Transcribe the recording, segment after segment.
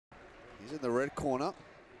He's in the red corner.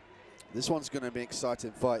 This one's going to be an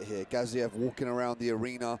exciting fight here. Gaziev walking around the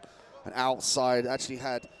arena and outside, actually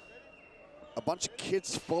had a bunch of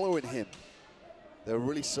kids following him. They were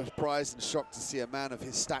really surprised and shocked to see a man of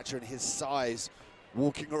his stature and his size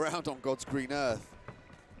walking around on God's green earth.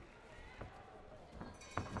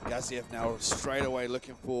 Gaziev now straight away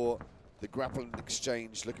looking for the grappling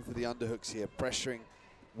exchange, looking for the underhooks here, pressuring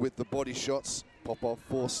with the body shots. Popov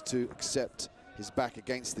forced to accept his back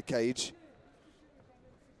against the cage.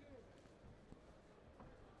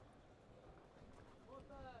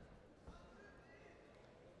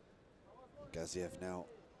 Gaziev now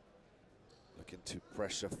looking to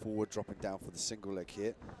pressure forward, dropping down for the single leg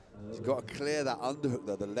here. He's got to clear that underhook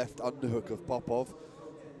though, the left underhook of Popov,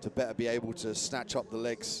 to better be able to snatch up the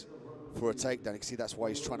legs for a takedown. You can see that's why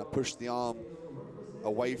he's trying to push the arm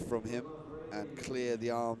away from him and clear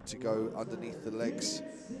the arm to go underneath the legs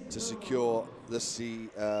to secure the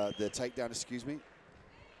takedown, excuse me.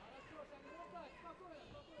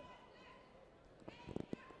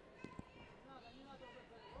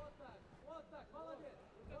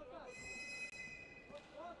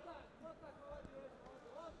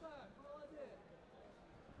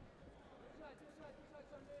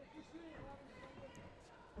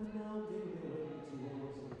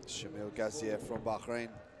 Shamil Gaziev from Bahrain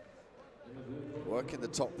working the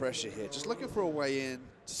top pressure here, just looking for a way in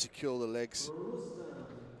to secure the legs.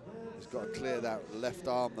 He's got to clear that left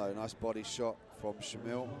arm though. Nice body shot from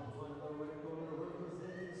Shamil.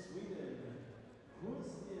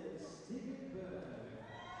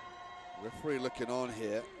 Referee looking on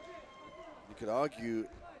here. You could argue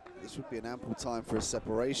this would be an ample time for a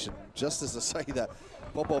separation. Just as I say that,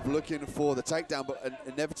 Popov looking for the takedown, but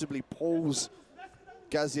inevitably pulls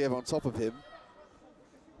Gaziev on top of him.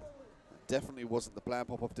 Definitely wasn't the plan.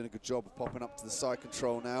 Popov did a good job of popping up to the side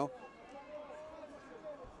control now.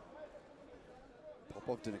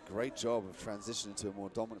 Popov did a great job of transitioning to a more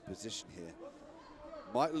dominant position here.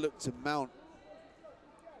 Might look to mount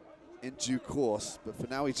in due course, but for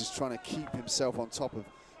now he's just trying to keep himself on top of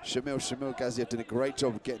Shamil. Shamil Gaziev did a great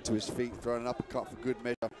job of getting to his feet, throwing an uppercut for good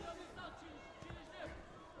measure.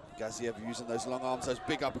 Gaziev using those long arms, those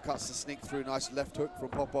big uppercuts to sneak through. Nice left hook from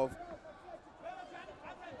Popov.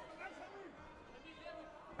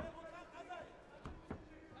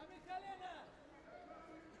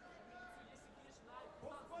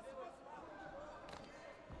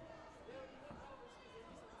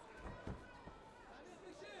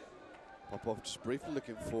 Popov just briefly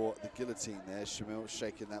looking for the guillotine there. Shamil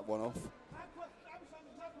shaking that one off.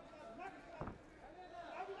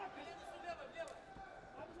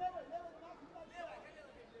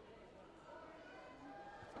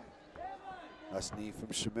 Nice knee from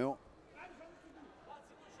Shamil.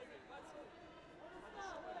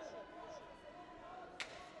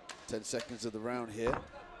 Ten seconds of the round here.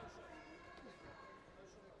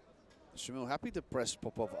 Shamil happy to press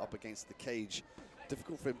Popov up against the cage.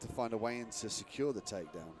 Difficult for him to find a way in to secure the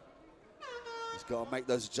takedown. He's got to make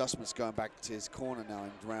those adjustments going back to his corner now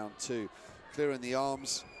in round two. Clearing the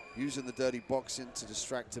arms, using the dirty boxing to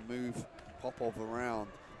distract, to move Popov around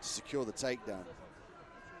to secure the takedown.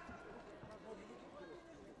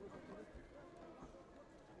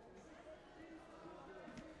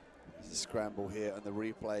 There's a scramble here and the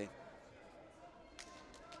replay.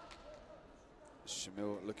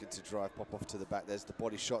 Shamil looking to drive Popov to the back. There's the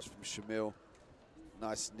body shots from Shamil.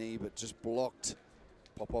 Nice knee, but just blocked.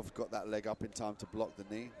 Popov got that leg up in time to block the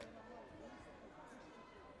knee.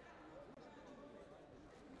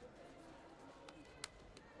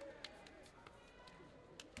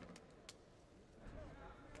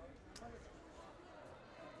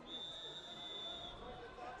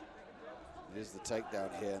 It is the takedown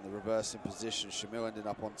here and the reversing position. Shamil ended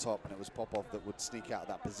up on top, and it was Popov that would sneak out of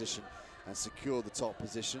that position and secure the top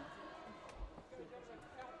position.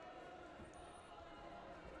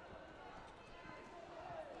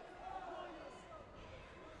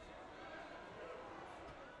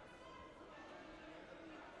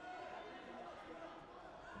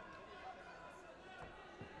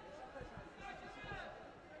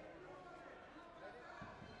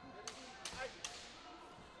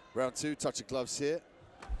 Round two, touch of gloves here.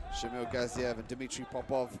 Shamil Gaziev and Dmitry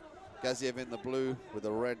Popov. Gaziev in the blue with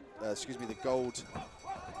the red, the gold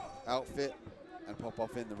outfit, and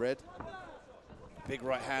Popov in the red. Big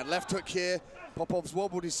right hand, left hook here. Popov's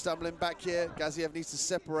wobbled, he's stumbling back here. Gaziev needs to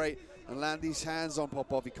separate and land these hands on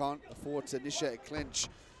Popov. He can't afford to initiate a clinch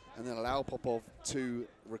and then allow Popov to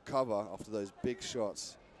recover after those big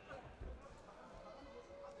shots.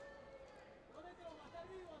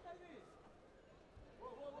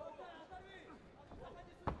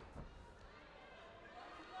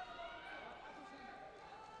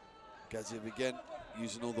 Gaziev again,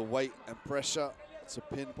 using all the weight and pressure to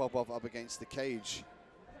pin Popov up against the cage.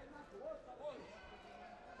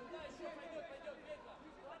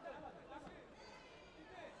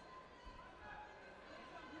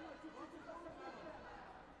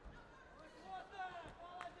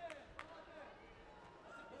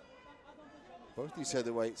 Both these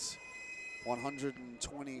heavyweights,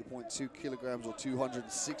 120.2 kilograms or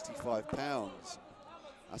 265 pounds.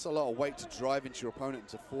 That's a lot of weight to drive into your opponent and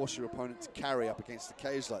to force your opponent to carry up against the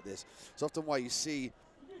cage like this. It's often why you see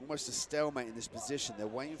almost a stalemate in this position. They're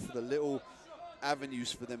waiting for the little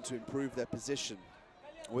avenues for them to improve their position.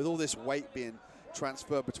 With all this weight being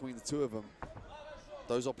transferred between the two of them,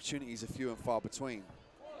 those opportunities are few and far between.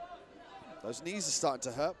 Those knees are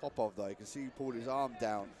starting to hurt Popov though. You can see he pulled his arm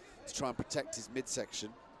down to try and protect his midsection.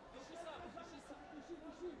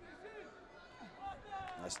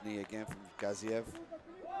 Nice knee again from Gaziev.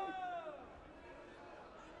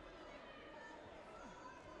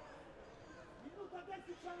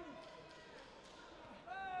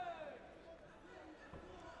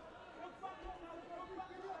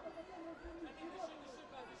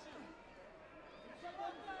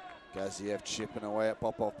 Gaziev chipping away at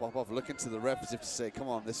Popov. Popov looking to the ref as if to say, come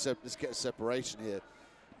on, let's get a separation here.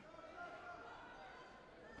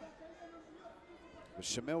 But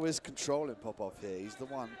Shamil is controlling Popov here. He's the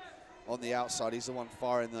one on the outside. He's the one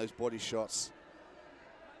firing those body shots.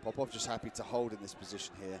 Popov just happy to hold in this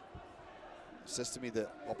position here. It says to me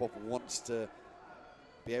that Popov wants to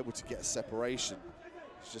be able to get a separation.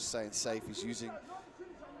 He's just staying safe. He's using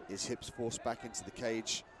his hips forced back into the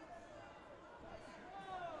cage.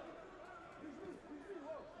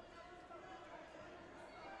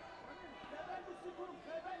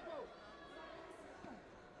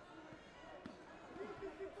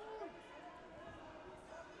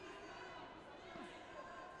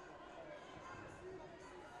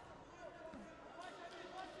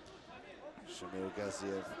 Shamil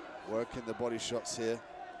Gaziev working the body shots here.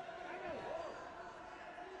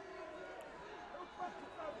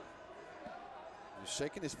 He's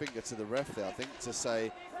shaking his finger to the ref there, I think, to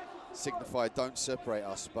say, signify, don't separate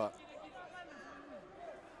us, but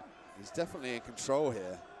he's definitely in control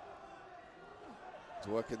here.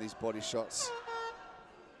 He's working these body shots.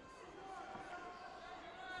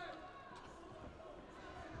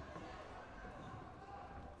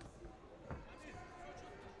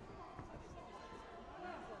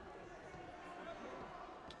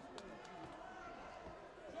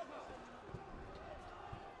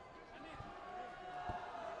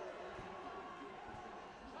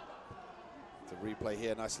 Replay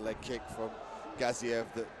here, nice leg kick from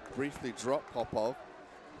Gaziev that briefly dropped Popov.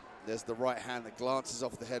 There's the right hand that glances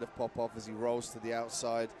off the head of Popov as he rolls to the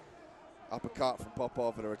outside. Uppercut from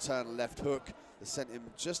Popov and a return left hook that sent him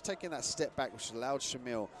just taking that step back, which allowed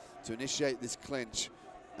Shamil to initiate this clinch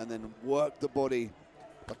and then work the body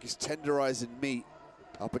like he's tenderizing meat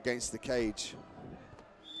up against the cage.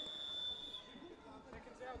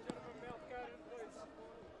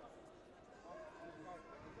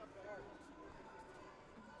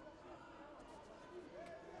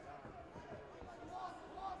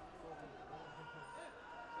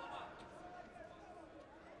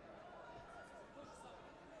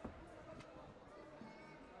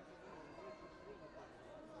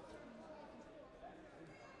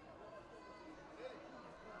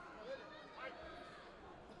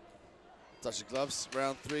 Touch of gloves,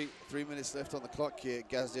 round 3 minutes left on the clock here.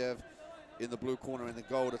 Gaziev in the blue corner in the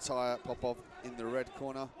gold attire, Popov in the red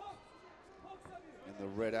corner, in the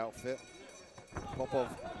red outfit. Popov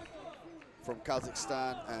from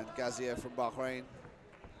Kazakhstan and Gaziev from Bahrain.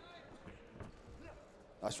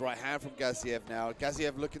 Nice right hand from Gaziev now.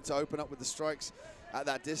 Gaziev looking to open up with the strikes at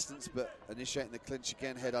that distance, but initiating the clinch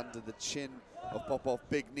again, head under the chin of Popov.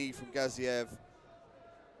 Big knee from Gaziev.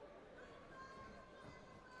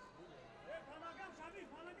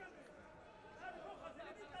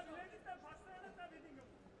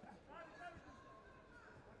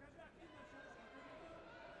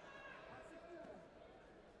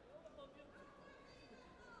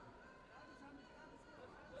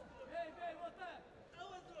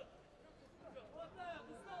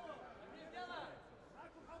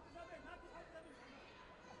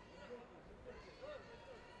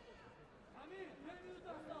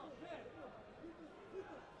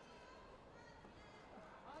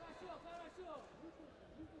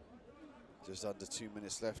 Just under 2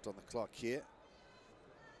 minutes left on the clock here.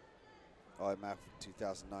 IMAF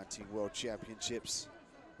 2019 World Championships,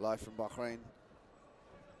 live from Bahrain.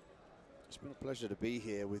 It's been a pleasure to be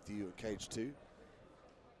here with you at Cage 2.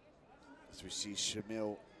 As we see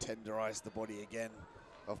Shamil tenderize the body again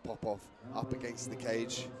of Popov up against the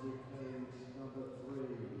cage.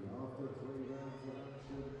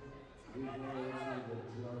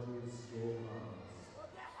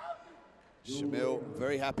 Shamil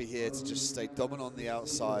very happy here to just stay dominant on the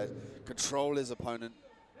outside, control his opponent,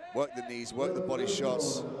 work the knees, work the body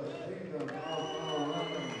shots.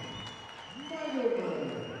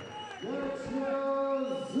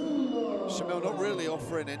 Shamil not really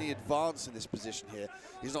offering any advance in this position here.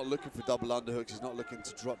 He's not looking for double underhooks. He's not looking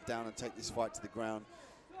to drop down and take this fight to the ground.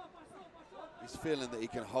 He's feeling that he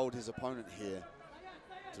can hold his opponent here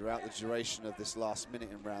throughout the duration of this last minute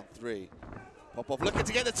in round 3. Popov looking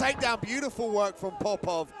to get the takedown. Beautiful work from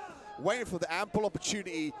Popov. Waiting for the ample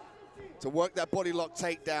opportunity to work that body lock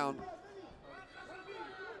takedown.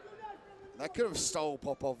 That could have stole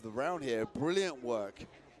Popov the round here. Brilliant work.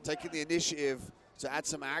 Taking the initiative to add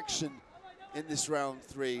some action in this round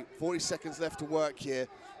 3. 40 seconds left to work here.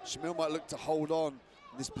 Shamil might look to hold on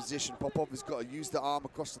in this position. Popov has got to use the arm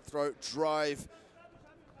across the throat, drive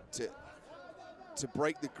to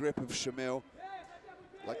break the grip of Shamil.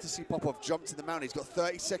 Like to see Popov jump to the mount. He's got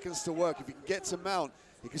 30 seconds to work. If he can get to mount,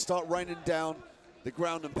 he can start raining down the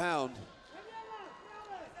ground and pound.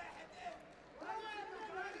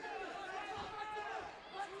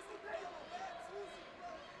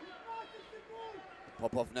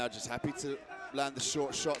 Popov now just happy to land the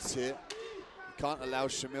short shots here. He can't allow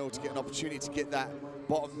Shamil to get an opportunity to get that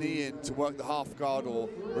bottom knee in to work the half guard or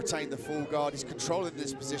retain the full guard. He's controlling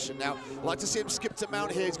this position now. I'd like to see him skip to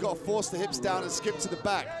mount here. He's got to force the hips down and skip to the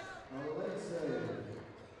back.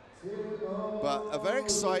 But a very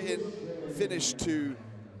exciting finish to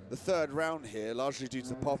the 3rd round here, largely due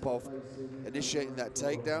to Popov initiating that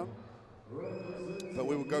takedown. But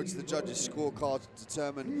we will go to the judges' scorecard to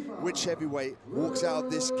determine which heavyweight walks out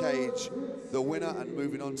of this cage the winner and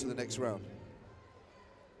moving on to the next round.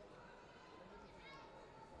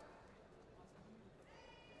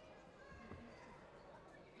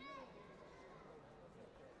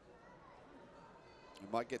 We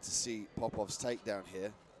might get to see Popov's takedown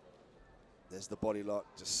here. There's the body lock,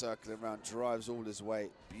 just circling around, drives all his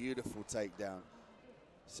weight. Beautiful takedown.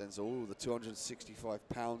 Sends all the 265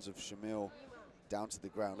 pounds of Shamil down to the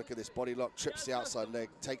ground. Look at this body lock, trips the outside leg,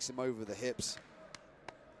 takes him over the hips.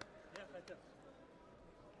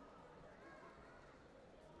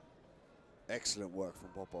 Excellent work from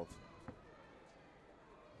Popov.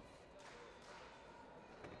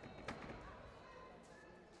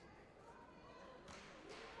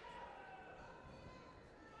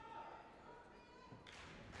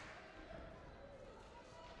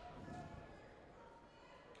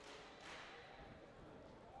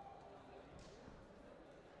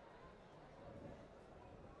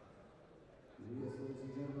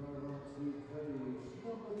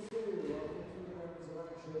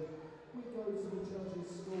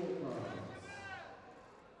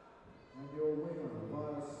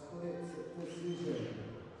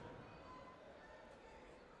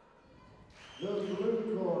 The